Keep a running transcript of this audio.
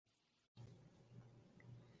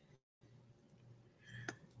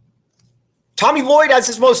Tommy Lloyd has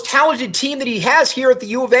his most talented team that he has here at the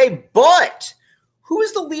U of A, but who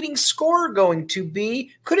is the leading scorer going to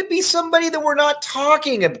be? Could it be somebody that we're not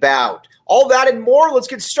talking about? All that and more. Let's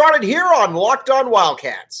get started here on Locked On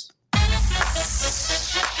Wildcats.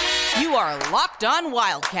 You are Locked On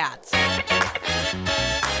Wildcats,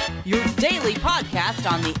 your daily podcast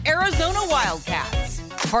on the Arizona Wildcats,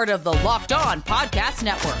 part of the Locked On Podcast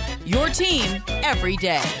Network, your team every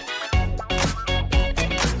day.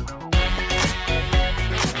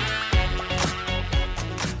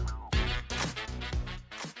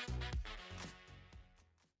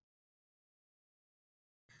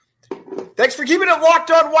 Thanks for keeping it Locked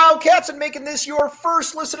On Wildcats and making this your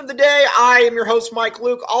first listen of the day. I am your host, Mike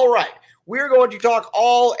Luke. All right, we're going to talk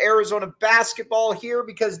all Arizona basketball here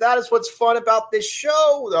because that is what's fun about this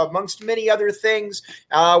show. Amongst many other things,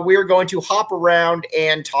 we're going to hop around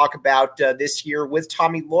and talk about this year with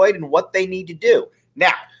Tommy Lloyd and what they need to do.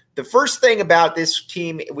 Now, the first thing about this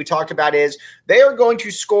team we talked about is they are going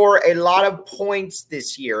to score a lot of points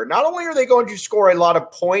this year. Not only are they going to score a lot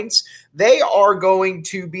of points, they are going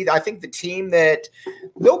to be, I think, the team that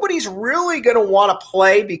nobody's really going to want to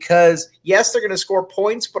play because, yes, they're going to score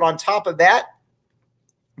points, but on top of that,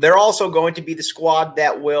 they're also going to be the squad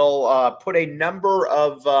that will put a number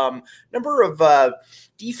of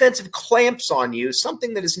defensive clamps on you,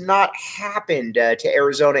 something that has not happened to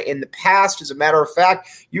Arizona in the past. As a matter of fact,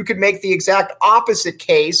 you could make the exact opposite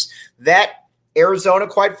case that Arizona,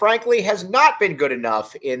 quite frankly, has not been good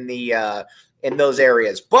enough in those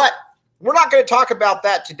areas. But we're not going to talk about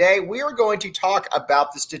that today. We are going to talk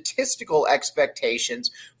about the statistical expectations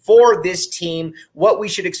for this team, what we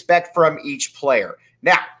should expect from each player.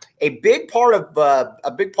 Now, a big part of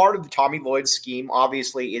the Tommy Lloyd scheme,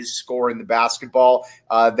 obviously, is scoring the basketball.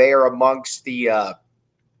 They are amongst the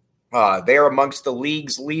league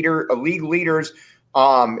leaders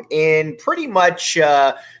in pretty much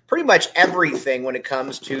everything when it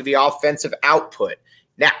comes to the offensive output.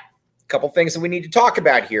 Now, a couple things that we need to talk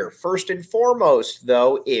about here. First and foremost,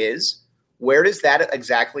 though, is where does that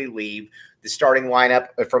exactly leave the starting lineup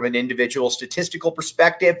from an individual statistical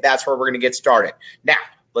perspective? That's where we're going to get started. Now,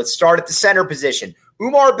 let's start at the center position.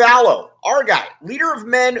 Oumar Ballo, our guy, leader of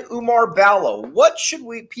men, Oumar Ballo. What should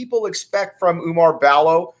people expect from Oumar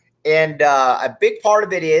Ballo? And a big part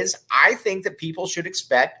of it is I think that people should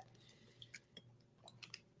expect,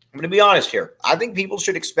 I'm going to be honest here, I think people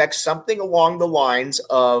should expect something along the lines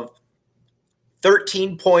of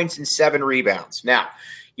 13 points and 7 rebounds. Now,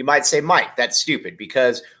 you might say, Mike, that's stupid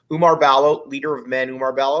because Oumar Ballo, leader of men,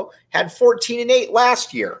 Oumar Ballo, had 14 and 8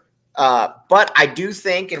 last year. But I do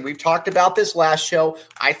think, and we've talked about this last show,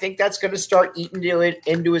 I think that's going to start eating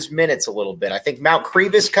into his minutes a little bit. I think Mount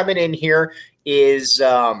Crevis coming in here is,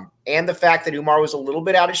 and the fact that Oumar was a little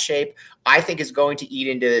bit out of shape, I think is going to eat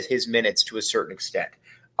into his minutes to a certain extent.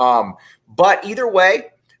 But either way,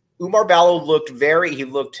 Oumar Ballo looked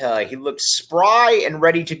spry and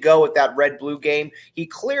ready to go with that red-blue game. He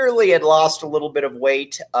clearly had lost a little bit of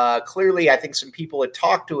weight. Clearly, I think some people had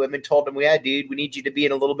talked to him and told him, yeah, dude, we need you to be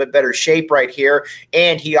in a little bit better shape right here.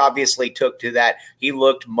 And he obviously took to that. He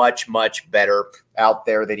looked much, much better out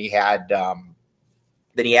there than he had in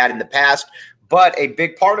the past. But a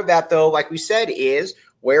big part of that, though, like we said, is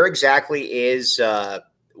where exactly is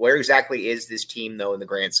this team, though, in the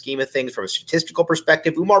grand scheme of things from a statistical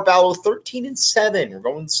perspective? Oumar Ballo, 13 and 7. We're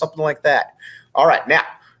going something like that. All right, now,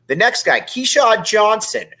 the next guy, Keyshawn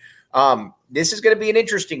Johnson. This is going to be an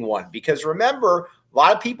interesting one because, remember, a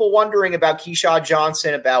lot of people wondering about Keyshawn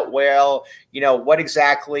Johnson about, well, what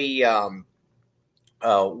exactly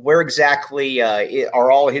where exactly are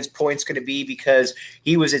all his points going to be because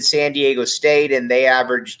he was at San Diego State and they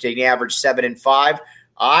averaged 7 and 5.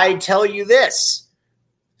 I tell you this.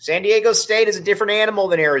 San Diego State is a different animal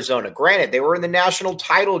than Arizona. Granted, they were in the national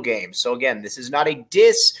title game. So, again, this is not a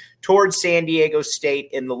diss towards San Diego State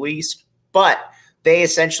in the least, but they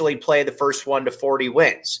essentially play the first one to 40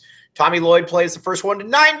 wins. Tommy Lloyd plays the first one to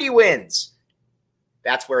 90 wins.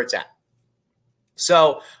 That's where it's at.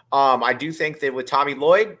 So, I do think that with Tommy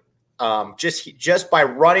Lloyd, just by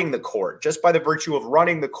running the court, just by the virtue of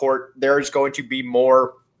running the court, there's going to be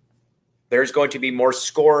more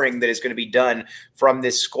scoring that is going to be done from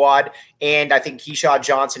this squad. And I think Keyshawn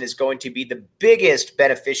Johnson is going to be the biggest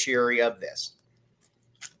beneficiary of this.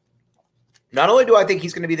 Not only do I think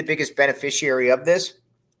he's going to be the biggest beneficiary of this,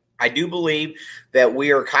 I do believe that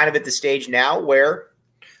we are kind of at the stage now where,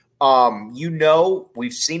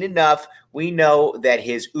 we've seen enough. We know that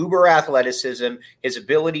his uber athleticism, his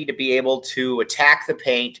ability to be able to attack the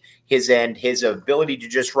paint, his ability to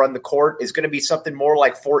just run the court is going to be something more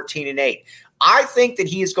like 14 and 8. I think that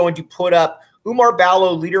he is going to put up Umar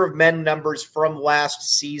Ballo, leader of men numbers from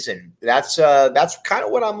last season. That's kind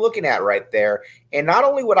of what I'm looking at right there. And not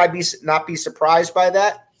only would I not be surprised by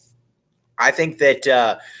that, I think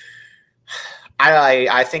that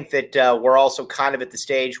I think that we're also kind of at the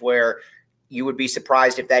stage where you would be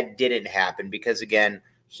surprised if that didn't happen, because again,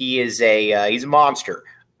 he's a monster.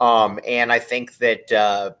 And I think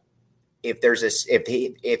that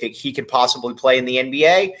if he can possibly play in the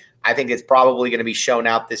NBA, I think it's probably going to be shown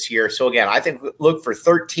out this year. So again, I think look for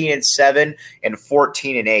 13-7 and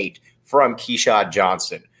 14-8 from Keyshawn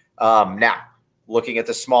Johnson. Now, looking at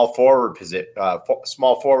the small forward position,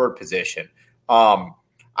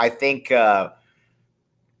 I think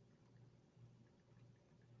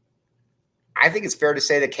it's fair to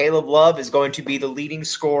say that Caleb Love is going to be the leading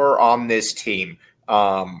scorer on this team.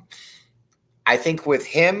 I think with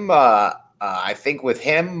him, a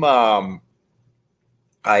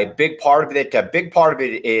big part of it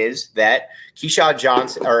is that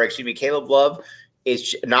Caleb Love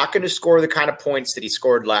is not going to score the kind of points that he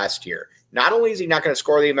scored last year. Not only is he not going to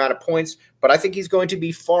score the amount of points, but I think he's going to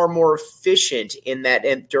be far more efficient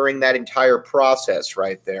during that entire process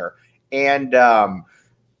right there. And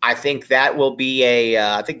I think that will be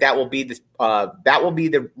the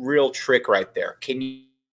real trick right there. Can you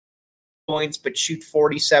points but shoot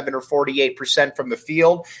 47 or 48% from the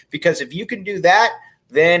field? Because if you can do that,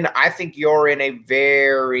 then I think you're in a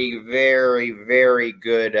very, very, very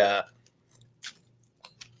good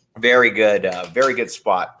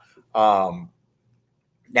spot. Now,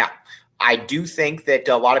 I do think that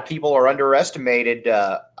a lot of people are underestimated.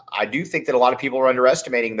 I do think that a lot of people are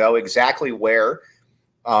underestimating, though, exactly where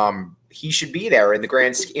he should be there in the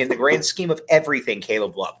grand scheme of everything.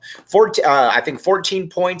 Caleb Love, I think 14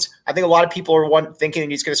 points. I think a lot of people are thinking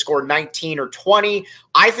he's going to score 19 or 20.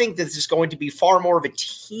 I think that this is going to be far more of a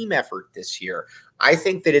team effort this year. I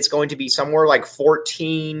think that it's going to be somewhere like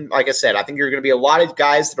 14. Like I said, I think you're going to be a lot of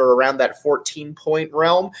guys that are around that 14-point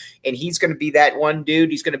realm, and he's going to be that one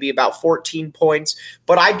dude. He's going to be about 14 points.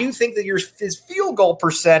 But I do think that his field goal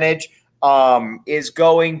percentage is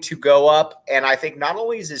going to go up. And I think not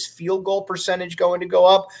only is his field goal percentage going to go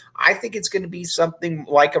up, I think it's going to be something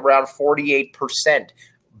like around 48%.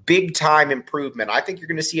 Big time improvement. I think you're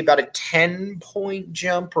going to see about a 10-point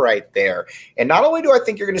jump right there. And not only do I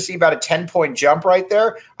think you're going to see about a 10-point jump right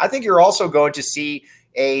there, I think you're also going to see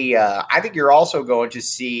not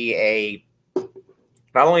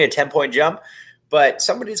only a 10-point jump, but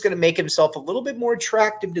somebody's going to make himself a little bit more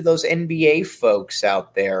attractive to those NBA folks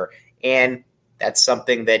out there. And that's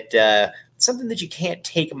something that you can't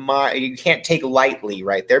take lightly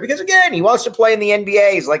right there, because again, he wants to play in the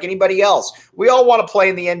NBA. He's like anybody else. We all want to play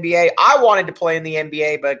in the NBA. I wanted to play in the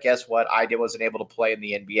NBA, but guess what? I wasn't able to play in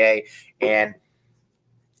the NBA, and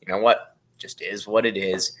you know what? Just is what it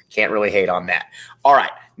is. Can't really hate on that. All right,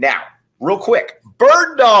 now real quick,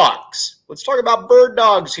 bird dogs. Let's talk about bird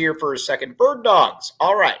dogs here for a second. Bird dogs.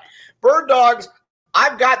 All right, bird dogs.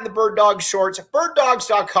 I've gotten the Bird Dogs shorts,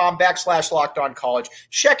 birddogs.com/LockedOnCollege.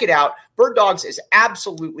 Check it out. Bird Dogs is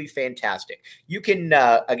absolutely fantastic. You can,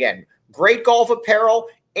 again, great golf apparel,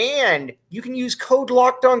 and you can use code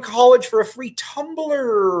LockedOnCollege for a free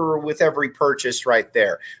tumbler with every purchase right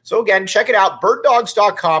there. So again, check it out,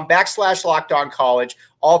 birddogs.com/LockedOnCollege.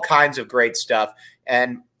 All kinds of great stuff.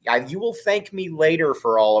 And you will thank me later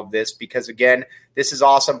for all of this, because again, this is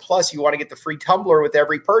awesome. Plus, you want to get the free tumbler with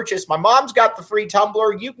every purchase. My mom's got the free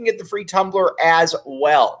tumbler. You can get the free tumbler as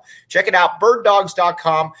well. Check it out,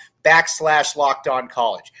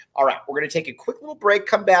 birddogs.com/LockedOnCollege. All right, we're going to take a quick little break,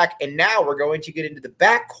 come back, and now we're going to get into the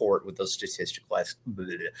backcourt with those statistical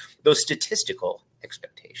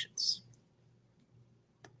expectations.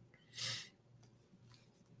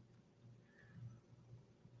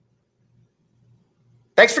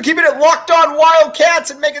 Thanks for keeping it locked on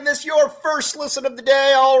Wildcats and making this your first listen of the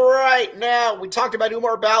day. All right, now we talked about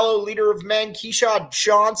Umar Ballo, leader of men, Keyshawn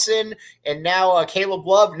Johnson, and now Caleb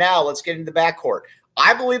Love. Now let's get into the backcourt.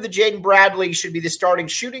 I believe that Jaden Bradley should be the starting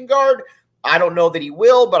shooting guard. I don't know that he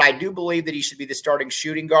will, but I do believe that he should be the starting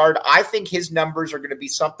shooting guard. I think his numbers are going to be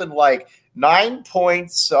something like 9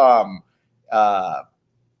 points, 4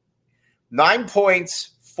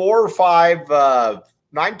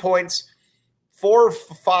 or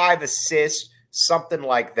 5 assists, something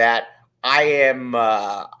like that. I am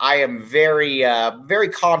very, very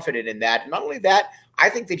confident in that. And not only that, I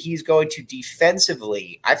think that he's going to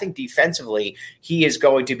defensively, he is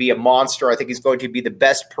going to be a monster. I think he's going to be the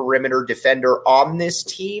best perimeter defender on this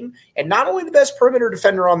team. And not only the best perimeter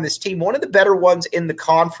defender on this team, one of the better ones in the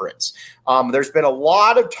conference. There's been a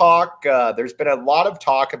lot of talk. About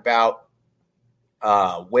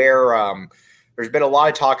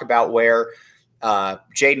where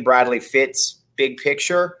Jaden Bradley fits big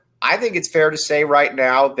picture. I think it's fair to say right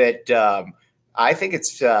now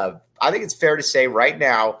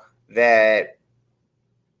that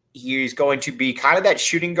he's going to be kind of that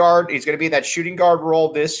shooting guard. He's going to be in that shooting guard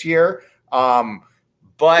role this year.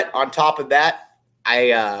 But on top of that,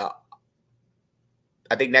 I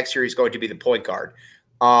think next year he's going to be the point guard.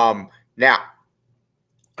 But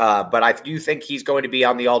I do think he's going to be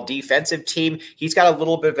on the all defensive team. He's got a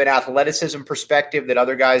little bit of an athleticism perspective that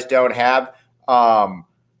other guys don't have.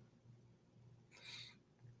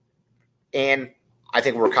 And I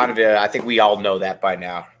think I think we all know that by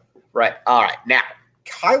now. Right. All right. Now,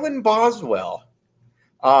 Kylan Boswell.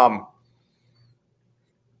 Kylan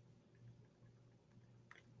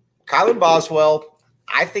Boswell,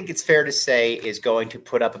 I think it's fair to say, is going to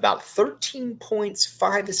put up about 13 points,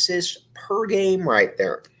 5 assists per game right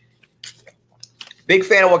there. Big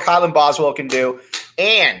fan of what Kylan Boswell can do.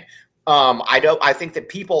 And I think that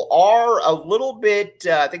people are a little bit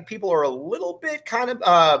kind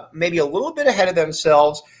of maybe a little bit ahead of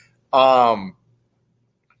themselves. I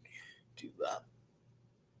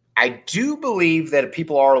do believe that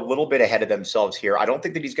people are a little bit ahead of themselves here. I don't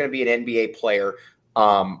think that he's going to be an NBA player,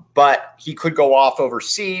 but he could go off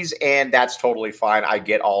overseas, and that's totally fine. I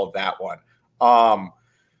get all of that one.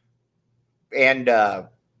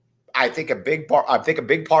 I think a big part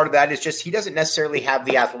of that is just he doesn't necessarily have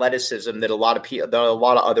the athleticism that a lot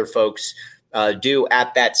of other folks do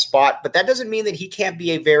at that spot. But that doesn't mean that he can't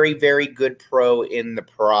be a very, very good pro in the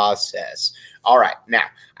process. All right, now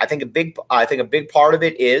I think a big part of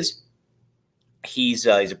it is he's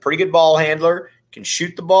a pretty good ball handler. Can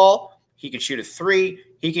shoot the ball. He can shoot a three.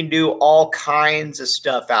 He can do all kinds of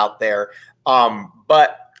stuff out there.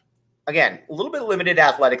 But again, a little bit limited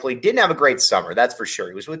athletically. Didn't have a great summer, that's for sure.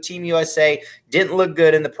 He was with Team USA. Didn't look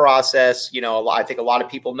good in the process. I think a lot of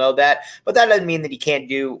people know that. But that doesn't mean that he can't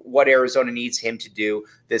do what Arizona needs him to do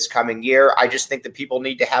this coming year. I just think that people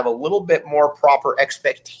need to have a little bit more proper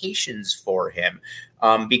expectations for him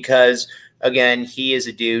because, again, he is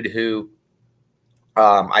a dude who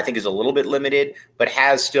I think is a little bit limited, but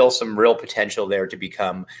has still some real potential there to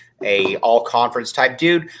become a all-conference type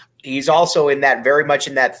dude. He's also very much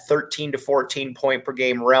in that 13 to 14 point per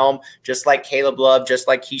game realm, just like Caleb Love, just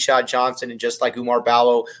like Keyshawn Johnson, and just like Umar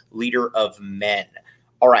Ballo, leader of men.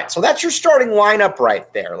 All right, so that's your starting lineup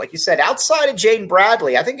right there. Like you said, outside of Jaden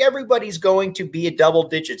Bradley, I think everybody's going to be a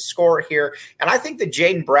double-digit scorer here, and I think that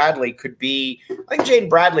Jaden Bradley could be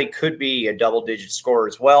a double-digit scorer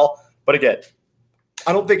as well. But again,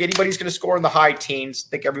 I don't think anybody's going to score in the high teens. I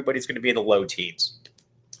think everybody's going to be in the low teens.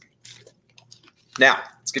 Now,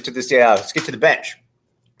 let's get to this. Let's get to the bench.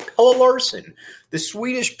 Pelle Larsson, the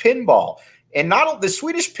Swedish pinball, and not the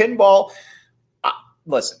Swedish pinball.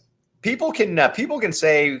 Listen, people can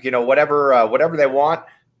say whatever they want.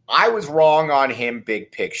 I was wrong on him,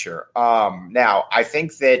 big picture. Now, I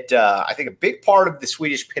think a big part of the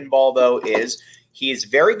Swedish pinball though is he is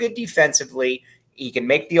very good defensively. He can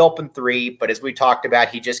make the open three, but as we talked about,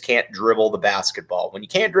 he just can't dribble the basketball. When you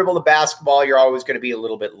can't dribble the basketball, you're always going to be a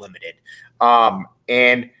little bit limited.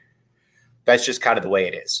 And that's just kind of the way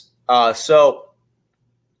it is. I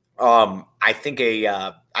think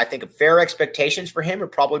fair expectations for him are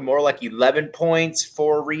probably more like 11 points,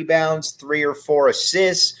 4 rebounds, 3 or 4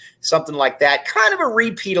 assists, something like that. Kind of a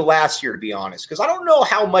repeat of last year, to be honest, because I don't know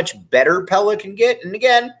how much better Pelle can get. And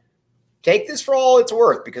again, take this for all it's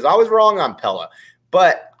worth because I was wrong on Pelle.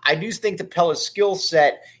 But I do think that Pelle's skill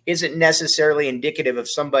set isn't necessarily indicative of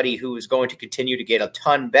somebody who is going to continue to get a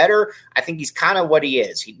ton better. I think he's kind of what he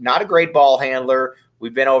is. He's not a great ball handler.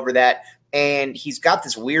 We've been over that. And he's got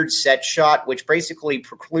this weird set shot, which basically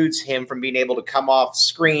precludes him from being able to come off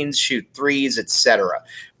screens, shoot threes, etc.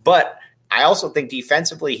 But I also think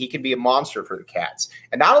defensively he can be a monster for the Cats.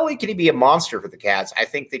 And not only can he be a monster for the Cats, I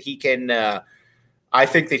think that he can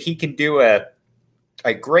do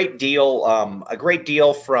a great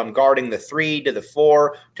deal from guarding the 3 to the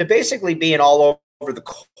 4 to basically being all over the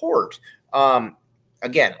court.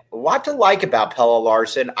 Again, a lot to like about Pelle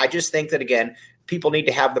Larsson. I just think that, again, people need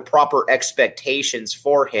to have the proper expectations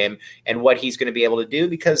for him and what he's going to be able to do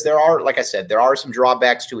because there are some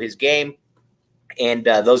drawbacks to his game. And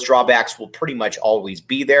those drawbacks will pretty much always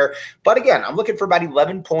be there. But again, I'm looking for about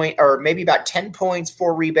 11 points or maybe about 10 points,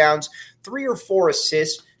 4 rebounds, 3 or 4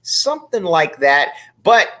 assists, something like that.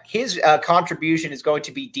 But his contribution is going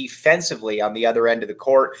to be defensively on the other end of the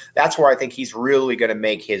court. That's where I think he's really going to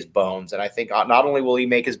make his bones. And I think not only will he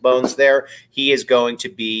make his bones there, he is going to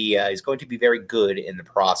be very good in the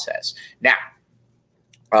process. Now,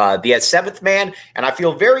 The seventh man, and I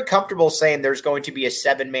feel very comfortable saying there's going to be a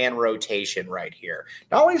 7-man rotation right here.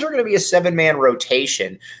 Not only is there going to be a 7-man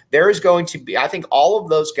rotation, there is going to be, I think all of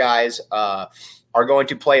those guys are going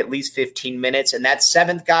to play at least 15 minutes, and that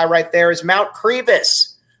seventh guy right there is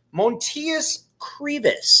Montius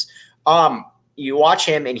Krivas. You watch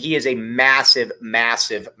him, and he is a massive,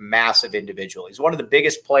 massive, massive individual. He's one of the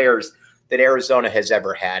biggest players that Arizona has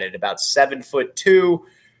ever had at about 7'2",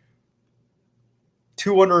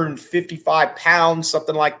 255 pounds,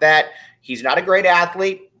 something like that. He's not a great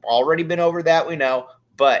athlete. Already been over that, we know.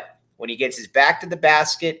 But when he gets his back to the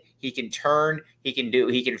basket, he can turn, he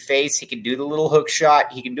can face, he can do the little hook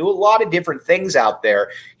shot. He can do a lot of different things out there.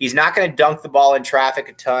 He's not going to dunk the ball in traffic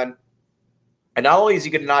a ton. And not only is he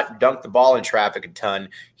going to not dunk the ball in traffic a ton,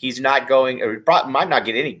 he's not going, or might not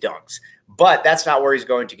get any dunks. But that's not where he's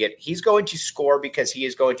going to get. He's going to score because he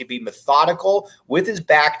is going to be methodical with his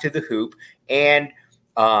back to the hoop, and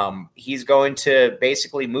he's going to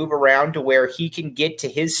basically move around to where he can get to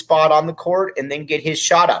his spot on the court and then get his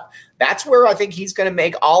shot up. That's where I think he's going to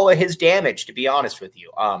make all of his damage, to be honest with you.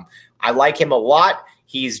 I like him a lot.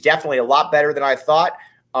 He's definitely a lot better than I thought.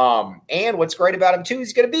 And what's great about him, too,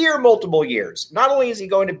 he's going to be here multiple years. Not only is he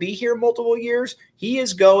going to be here multiple years,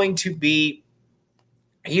 he's going to be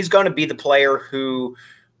the player who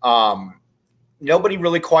nobody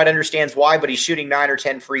really quite understands why, but he's shooting 9 or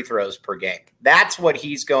 10 free throws per game. That's what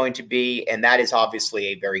he's going to be, and that is obviously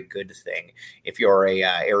a very good thing if you're a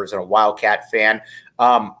Arizona Wildcat fan.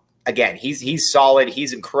 Again, he's solid.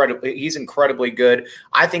 He's incredibly good.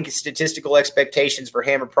 I think his statistical expectations for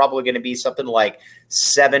him are probably going to be something like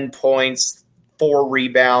 7 points, 4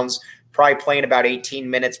 rebounds, probably playing about 18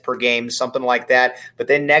 minutes per game, something like that. But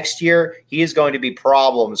then next year, he is going to be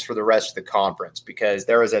problems for the rest of the conference because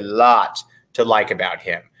there is a lot to like about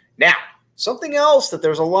him. Now, something else that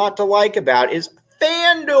there's a lot to like about is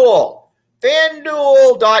FanDuel.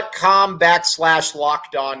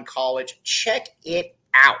 FanDuel.com/LockedOnCollege. Check it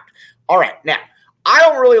out. All right, now, I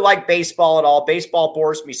don't really like baseball at all. Baseball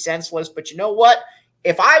bores me senseless, but you know what?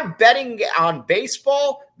 If I'm betting on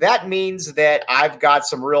baseball, that means that I've got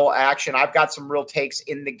some real action. I've got some real takes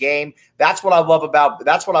in the game. That's what I love about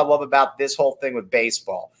this whole thing with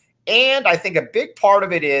baseball. And I think a big part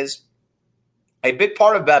about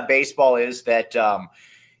baseball is that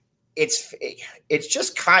it's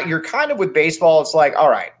just you're kind of with baseball. It's like, all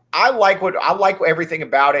right, I like everything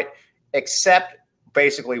about it except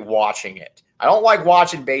basically watching it. I don't like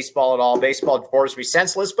watching baseball at all. Baseball bores me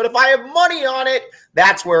senseless, but if I have money on it,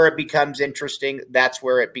 that's where it becomes interesting. That's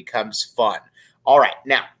where it becomes fun. All right.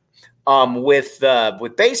 Now, with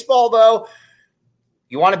baseball though,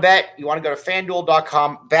 you want to bet, you want to go to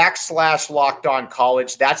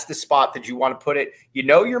FanDuel.com/LockedOnCollege. That's the spot that you want to put it. You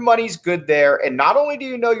know your money's good there. And not only do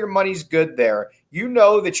you know your money's good there, you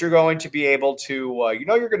know that you're going to be able to,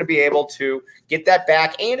 get that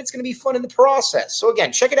back, and it's going to be fun in the process. So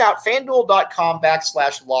again, check it out,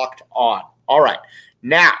 FanDuel.com/LockedOn. All right.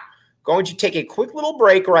 Now, going to take a quick little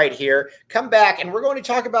break right here, come back, and we're going to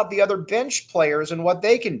talk about the other bench players and what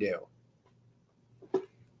they can do.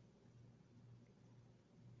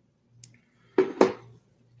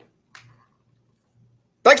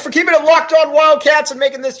 Thanks for keeping it locked on Wildcats and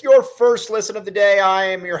making this your first listen of the day. I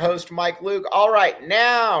am your host, Mike Luke. All right,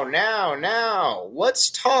 now,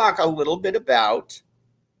 let's talk a little bit about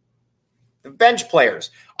the bench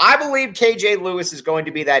players. I believe KJ Lewis is going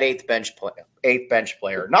to be that eighth bench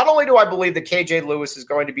player. Not only do I believe that KJ Lewis is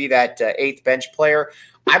going to be that eighth bench player,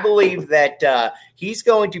 I believe that he's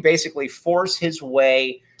going to basically force his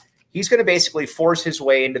way. He's going to basically force his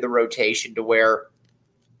way into the rotation to where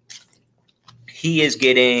he's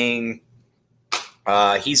getting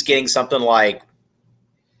something like,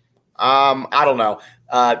 I don't know,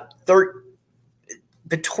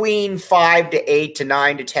 between 5 to 8 to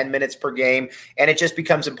 9 to 10 minutes per game, and it just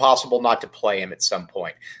becomes impossible not to play him at some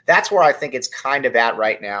point. That's where I think it's kind of at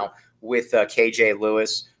right now with KJ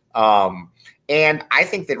Lewis. And I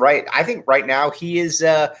think right now he is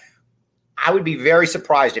I would be very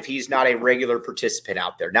surprised if he's not a regular participant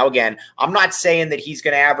out there. Now, again, I'm not saying that he's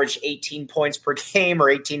going to average 18 points per game or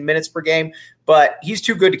 18 minutes per game, but he's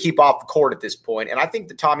too good to keep off the court at this point, and I think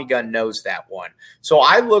the Tommy Gunn knows that one. So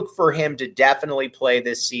I look for him to definitely play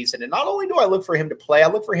this season, and not only do I look for him to play, I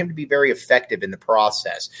look for him to be very effective in the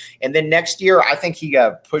process. And then next year, I think he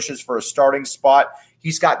pushes for a starting spot.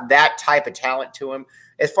 He's got that type of talent to him.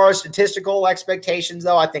 As far as statistical expectations,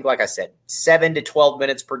 though, I think, like I said, 7 to 12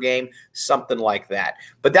 minutes per game, something like that.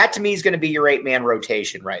 But that, to me, is going to be your 8-man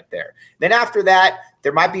rotation right there. Then after that,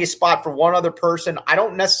 there might be a spot for one other person. I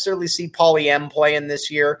don't necessarily see Paulie M playing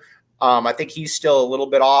this year. I think he's still a little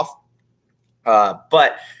bit off.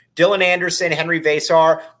 But Dylan Anderson, Henry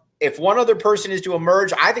Vasar, if one other person is to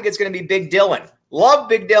emerge, I think it's going to be Big Dylan. Love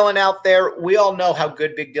Big Dylan out there. We all know how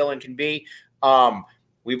good Big Dylan can be.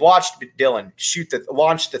 We've watched Dylan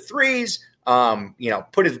launch the threes,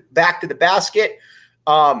 put his back to the basket.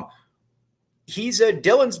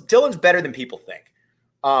 Dylan's better than people think.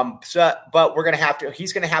 But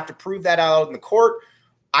he's going to have to prove that out in the court.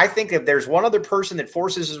 I think if there's one other person that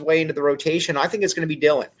forces his way into the rotation, I think it's going to be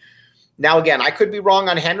Dylan. Now, again, I could be wrong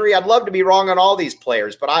on Henry. I'd love to be wrong on all these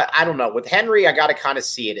players, but I don't know. With Henry, I got to kind of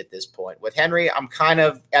see it at this point. With Henry, I'm kind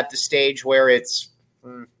of at the stage where it's,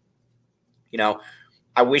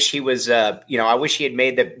 I wish he was, I wish he had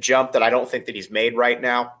made the jump that I don't think that he's made right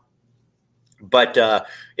now. But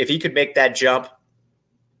if he could make that jump,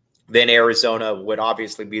 then Arizona would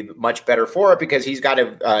obviously be much better for it because he's got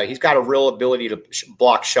a real ability to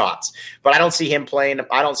block shots. But I don't see him playing.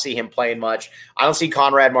 I don't see him playing much. I don't see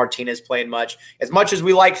Conrad Martinez playing much. As much as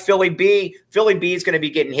we like Philly B is going to be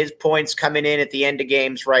getting his points coming in at the end of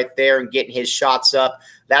games right there and getting his shots up.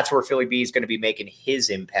 That's where Philly B is going to be making his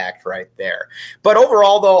impact right there. But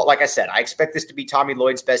overall, though, like I said, I expect this to be Tommy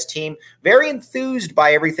Lloyd's best team. Very enthused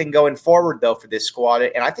by everything going forward, though, for this squad.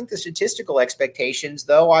 And I think the statistical expectations,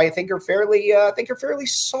 though, I think are fairly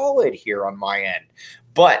solid here on my end.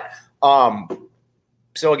 But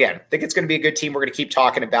so again, I think it's going to be a good team. We're going to keep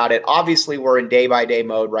talking about it. Obviously, we're in day-by-day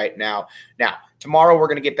mode right now. Now, tomorrow we're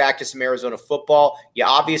going to get back to some Arizona football. You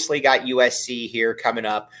obviously got USC here coming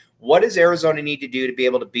up. What does Arizona need to do to be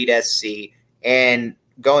able to beat SC? And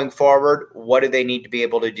going forward, what do they need to be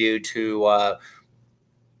able to do to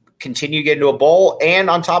continue to get into a bowl? And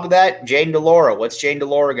on top of that, Jane DeLaura. What's Jane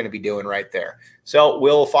DeLaura going to be doing right there? So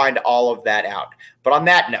we'll find all of that out. But on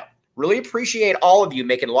that note, really appreciate all of you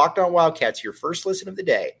making Locked On Wildcats your first listen of the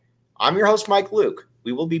day. I'm your host, Mike Luke.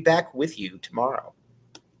 We will be back with you tomorrow.